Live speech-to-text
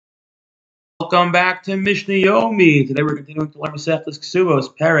Welcome back to Mishna Yomi. Today we're continuing to learn Masechtas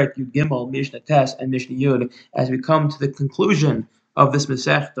Kesubos, Perek, Yud Gimel, Mishna Tes, and Mishna Yud. As we come to the conclusion of this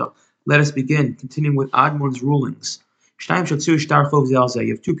Masechta, let us begin, continuing with Admon's rulings. You have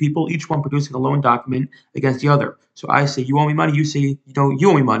two people, each one producing a loan document against the other. So I say, you owe me money, you say, you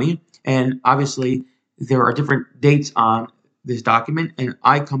owe me money. And obviously, there are different dates on this document, and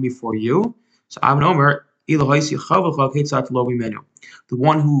I come before you. So I'm Omer. The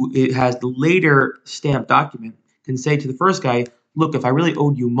one who has the later stamped document can say to the first guy, look, if I really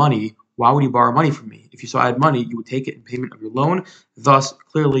owed you money, why would you borrow money from me? If you saw I had money, you would take it in payment of your loan. Thus,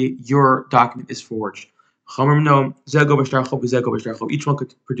 clearly, your document is forged. Each one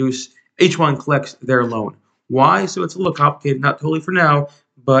could produce, each one collects their loan. Why? So it's a little complicated, not totally for now,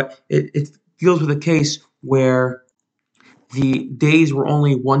 but it deals with a case where the days were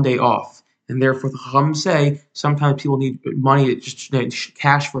only one day off. And therefore, the Chacham say sometimes people need money, just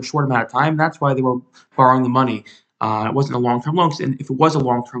cash for a short amount of time. That's why they were borrowing the money. It wasn't a long-term loan. And if it was a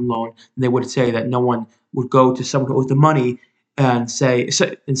long-term loan, they would say that no one would go to someone who owes the money and say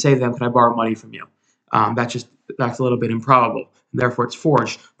to them, "Can I borrow money from you?" That's a little bit improbable. And therefore, it's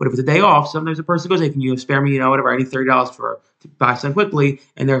forged. But if it's a day off, sometimes a person goes, "Hey, can you spare me, whatever? I need $30 to buy something quickly."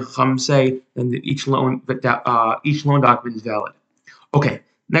 And their Chacham say, then each loan document is valid. Okay,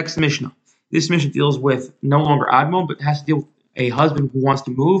 next Mishnah. This Mishnah deals with no longer Admon, but has to deal with a husband who wants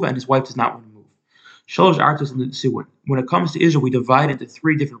to move and his wife does not want to move. Shalosh artos l'nisuin. When it comes to Israel, we divide into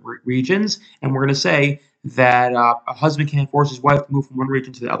three different regions, and we're going to say that a husband can't force his wife to move from one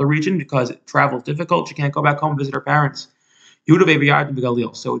region to the other region because travel is difficult. She can't go back home and visit her parents. Yehuda ve'Yarden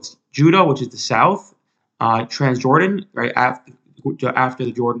beGalil. So it's Judah, which is the south, Transjordan, right after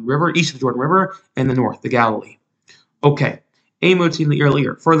the Jordan River, east of the Jordan River, and the north, the Galilee. Okay.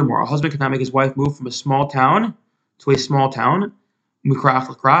 Furthermore, a husband cannot make his wife move from a small town to a small town,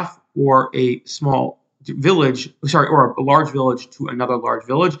 or a small village, or a large village to another large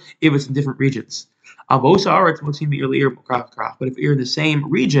village if it's in different regions. But if you're in the same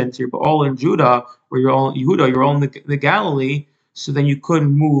region, so you're all in Judah, or you're all in Yehuda, you're all in the Galilee, so then you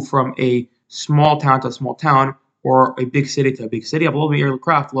couldn't move from a small town to a small town, or a big city to a big city.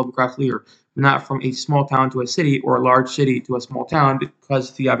 Not from a small town to a city or a large city to a small town,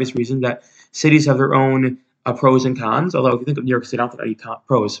 because the obvious reason that cities have their own pros and cons. Although if you think of New York City, I don't think any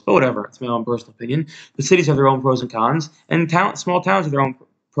pros, but whatever, it's my own personal opinion. The cities have their own pros and cons, and small towns have their own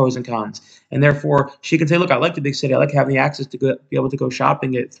pros and cons. And therefore, she can say, look, I like the big city. I like having the access to be able to go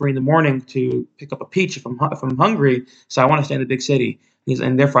shopping at 3 a.m. to pick up a peach if I'm hungry, so I want to stay in the big city.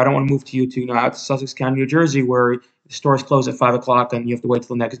 And therefore, I don't want to move to you to out to Sussex County, New Jersey, where the stores close at 5 o'clock and you have to wait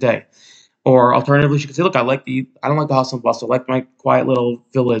till the next day. Or alternatively, she could say, look, I don't like the hustle and bustle. I like my quiet little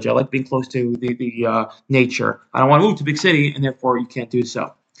village. I like being close to the nature. I don't want to move to a big city, and therefore you can't do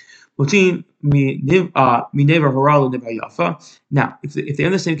so. Now, if they're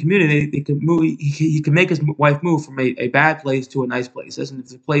in the same community, they can move. He can make his wife move from a bad place to a nice place. And if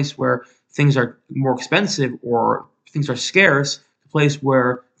it's a place where things are more expensive or things are scarce, a place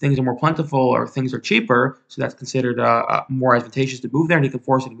where things are more plentiful or things are cheaper, so that's considered more advantageous to move there, and he can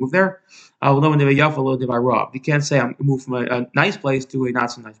force her to move there. You can't say I'm moved from a nice place to a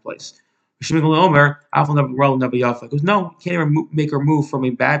not so nice place. He goes, no, you can't even make her move from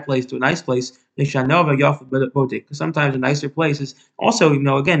a bad place to a nice place. Because sometimes a nicer place is also,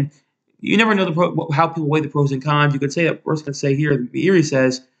 again, you never know how people weigh the pros and cons. You could say that person could say here, the Erie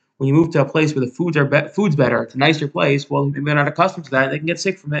says, when you move to a place where the food's better, it's a nicer place, well, maybe they're not accustomed to that, they can get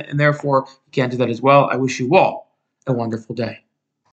sick from it, and therefore you can't do that as well. I wish you all a wonderful day.